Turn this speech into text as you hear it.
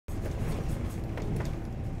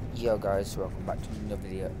Yo guys, welcome back to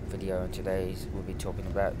another video. And today we'll be talking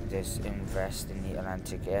about this invest in the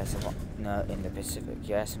Atlantic. Yes, in the Pacific.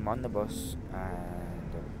 Yes, I'm on the bus,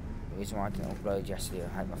 and the reason why I didn't upload yesterday,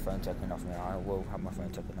 I had my phone taken off me. I will have my phone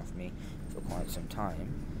taken off me for quite some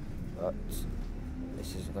time, but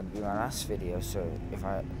this is going to be my last video. So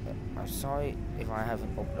I'm sorry if I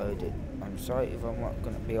haven't uploaded. I'm sorry if I'm not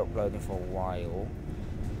going to be uploading for a while.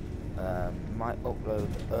 Might upload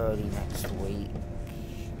early next week,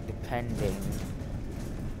 depending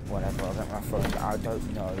whenever I get my phone. I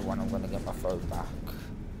don't know when I'm going to get my phone back,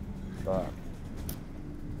 but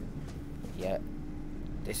yeah,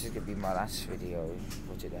 this is going to be my last video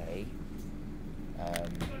for today.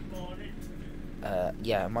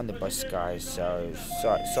 Yeah, I'm on the bus, guys, so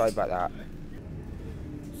sorry about that.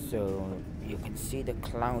 So you can see the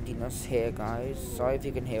cloudiness here, guys. Sorry if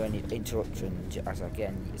you can hear any interruptions, as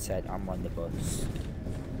again you said I'm on the bus,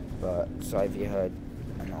 but sorry if you heard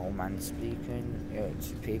an old man speaking.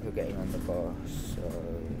 It's people getting on the bus.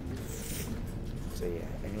 So yeah,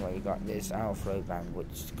 anyway, you got this outflow band,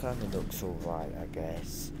 which kind of looks alright, I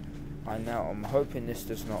guess. I'm hoping this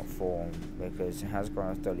does not form, because it has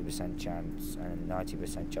got a 30% chance and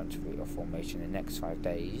 90% chance of formation in the next 5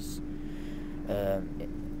 days.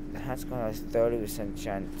 It has got a 30%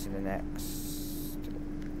 chance in the next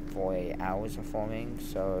 48 hours of forming,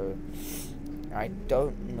 so I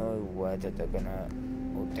don't know whether they're gonna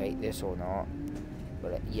update this or not.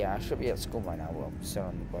 But yeah, I should be at school by now. Well, I'm still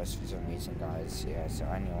on the bus for some reason, guys. Yeah, so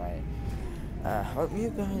anyway, hope you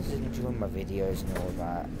guys enjoy my videos and all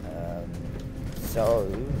that. So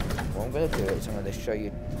what I'm gonna do is I'm gonna show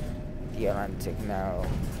you the Atlantic now.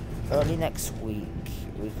 Early next week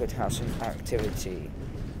we could have some activity.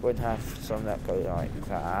 We'd have some that go like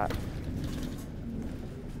that.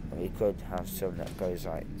 We could have some that goes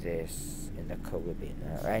like this in the Caribbean.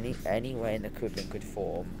 Anywhere in the Caribbean could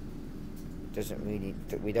form.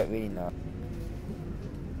 We don't really know.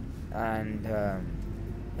 And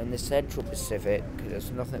in the Central Pacific, there's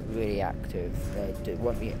nothing really active. There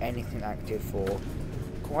won't be anything active for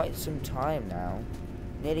quite some time now.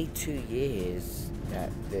 Nearly 2 years that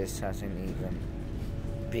this hasn't even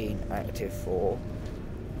been active for.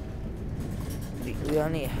 We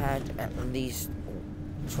only had at least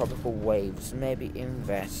tropical waves, maybe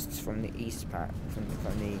invests from the east pack,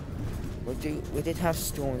 we did have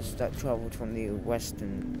storms that travelled from the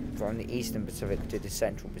eastern Pacific to the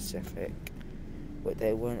Central Pacific, but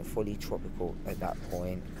they weren't fully tropical at that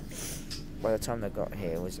point. By the time they got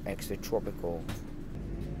here, it was extra tropical.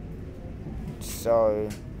 So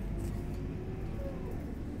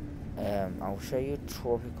I'll show you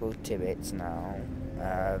tropical Tibbets now.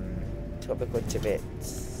 Tropical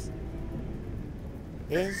Tibbets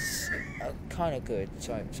is kind of good.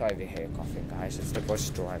 Sorry if you hear coughing, guys. It's the bus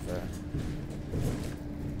driver.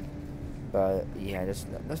 But yeah, there's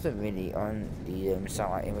nothing really on the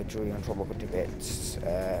satellite imagery on tropical Tibbets.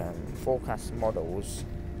 Forecast models.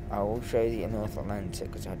 I will show you the North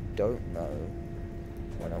Atlantic, because I don't know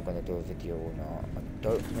when I'm going to do a video or not. I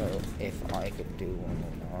don't know if I could do one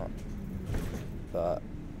or not. But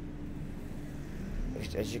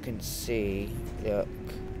as you can see, look,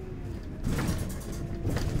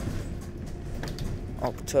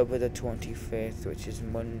 October the 25th, which is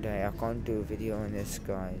Monday. I can't do a video on this,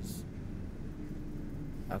 guys.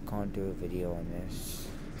 I can't do a video on this.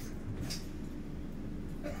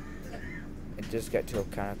 It does get to a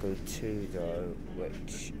category 2 though,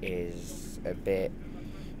 which is a bit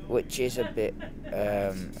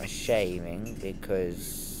shaming,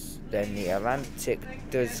 because then the Atlantic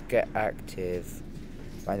does get active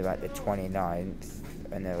by about the 29th,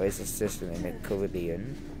 and there is a system in the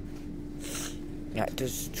Caribbean that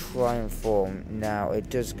does try and form. Now it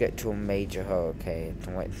does get to a major hurricane,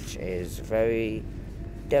 which is very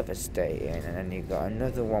devastating, and then you got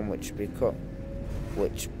another one which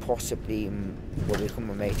possibly will become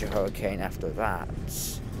a major hurricane after that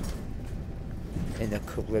in the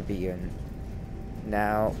Caribbean.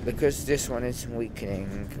 Now, because this one is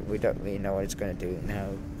weakening, we don't really know what it's going to do now.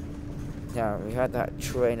 Now, we had that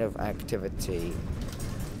train of activity.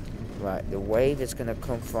 Right, the wave is going to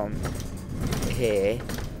come from here.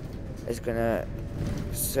 It's going to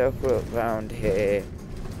circle around here,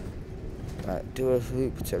 do a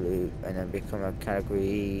loop-to-loop, and then become a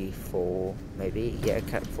category 4, maybe. Yeah,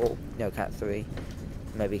 cat 4. No, cat 3.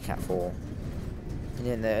 Maybe cat 4. And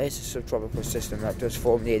then there is a subtropical system that does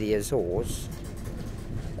form near the Azores.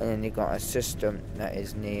 And then you got a system that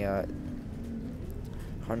is near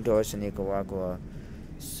Honduras and Nicaragua.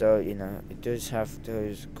 So, you know, it does have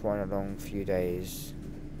those quite a long few days.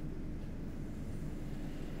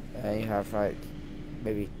 And you have like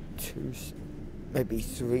maybe maybe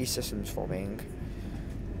 3 systems forming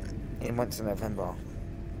in months of November.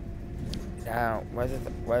 Now, whether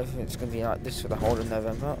it's going to be like this for the whole of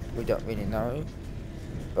November, we don't really know,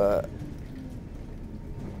 but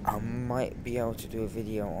I might be able to do a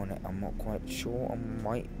video on it. I'm not quite sure. I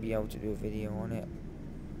might be able to do a video on it.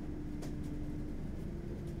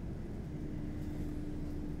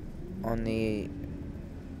 On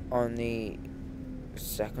the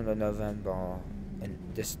 2nd of November, and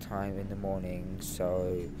this time in the morning.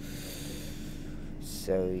 So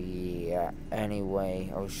yeah.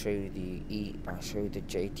 Anyway, I'll show you the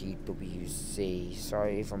JTWC.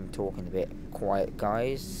 Sorry if I'm talking a bit quiet,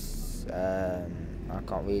 guys. I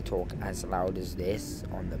can't really talk as loud as this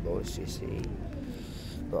on the bus, you see.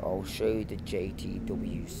 But I'll show you the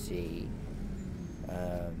JTWC.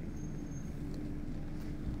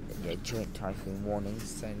 Yeah, Joint Typhoon Warning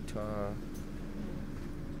Center.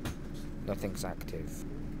 Nothing's active.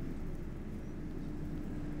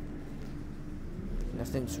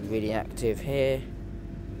 Nothing's really active here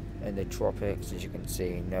in the tropics, as you can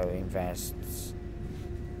see. No invests.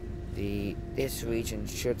 This region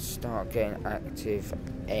should start getting active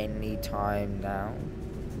any time now.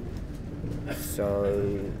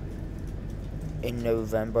 So in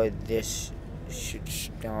November, this should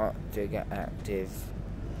start to get active.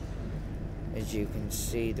 As you can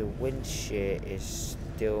see, the wind shear is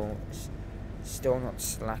still not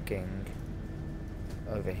slacking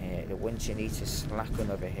over here. The wind shear needs to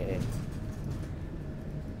slacken over here.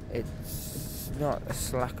 It's not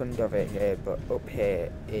slackened over here, but up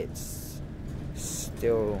here it's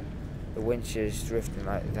still, the wind shear is drifting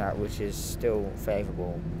like that, which is still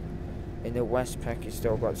favourable. In the Westpac, you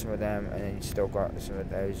still got some of them, and then you still got some of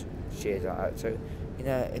those shears like that. So, you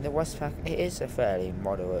know, in the Westpac, it is a fairly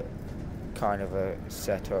moderate kind of a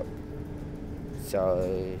setup.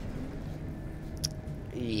 So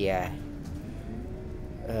yeah.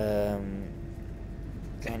 And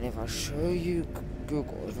if I show you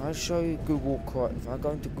Google Chrome, if I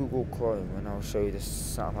go into Google Chrome and I'll show you the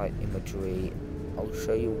satellite imagery, I'll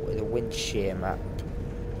show you the wind shear map.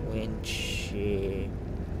 Wind shear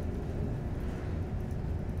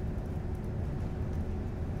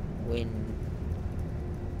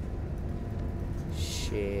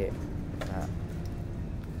map.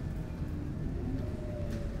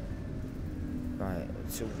 Right,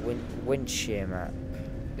 it's a wind shear map.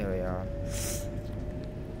 There we are.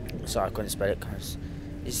 So I couldn't spell it because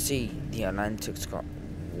you see the Atlantic's got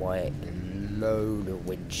quite a load of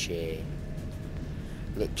wind shear.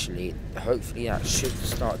 Literally, hopefully that should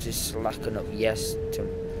start to slacken up.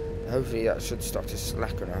 Hopefully that should start to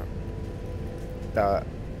slacken up. But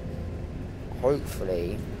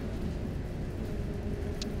hopefully,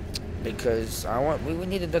 because we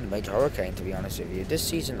need another major hurricane, to be honest with you. This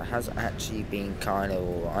season has actually been kind of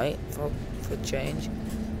alright for change,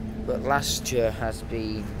 but last year has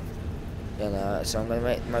been, you know. So I'm going to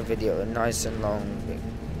make my video nice and long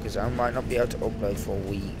because I might not be able to upload for a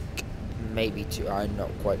week, maybe 2. I'm not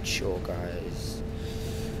quite sure, guys.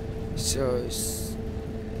 So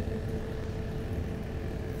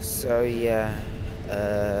yeah.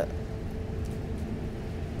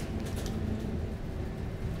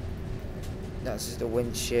 That's the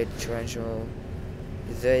wind shear differential.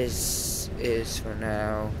 This is for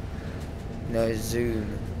now. No,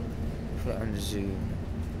 zoom. Put it on zoom.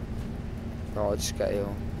 Large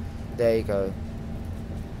scale. There you go.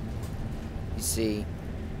 You see,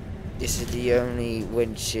 this is the only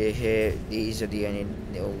wind shear here. These are the only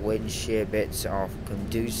little wind shear bits that are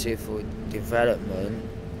conducive for development.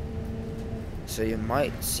 So you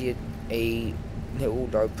might see a little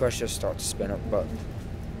low pressure start to spin up, but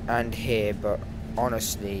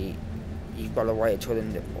honestly, you've got to wait until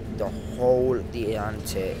the whole of the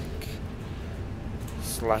Atlantic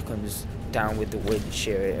slackens down with the wind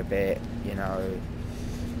shear a bit, you know.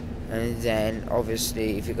 And then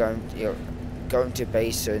obviously, if you're going to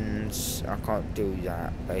basins, I can't do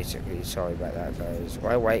that. Basically, sorry about that, guys. If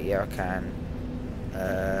I wait, yeah, I can.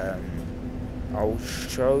 I'll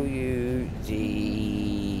show you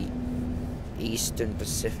the Eastern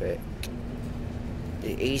Pacific.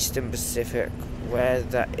 The Eastern Pacific, where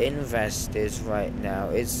that invest is right now,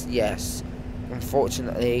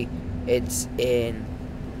 unfortunately, it's in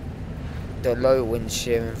the low wind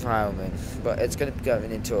shear environment, but it's going to be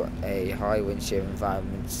going into a high wind shear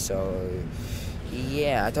environment. So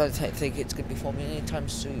yeah, I don't think it's going to be forming anytime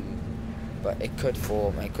soon, but it could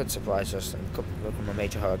form. It could surprise us and could become a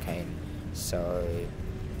major hurricane. So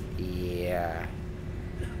yeah,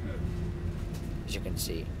 as you can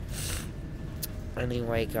see.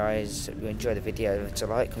 Anyway, guys, if you enjoyed the video, hit a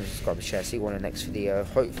like, comment, subscribe, and share. See you on the next video.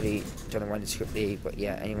 Hopefully, don't know when it's going to be, but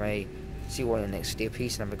yeah, anyway, See you all in the next video.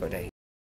 Peace and have a good day.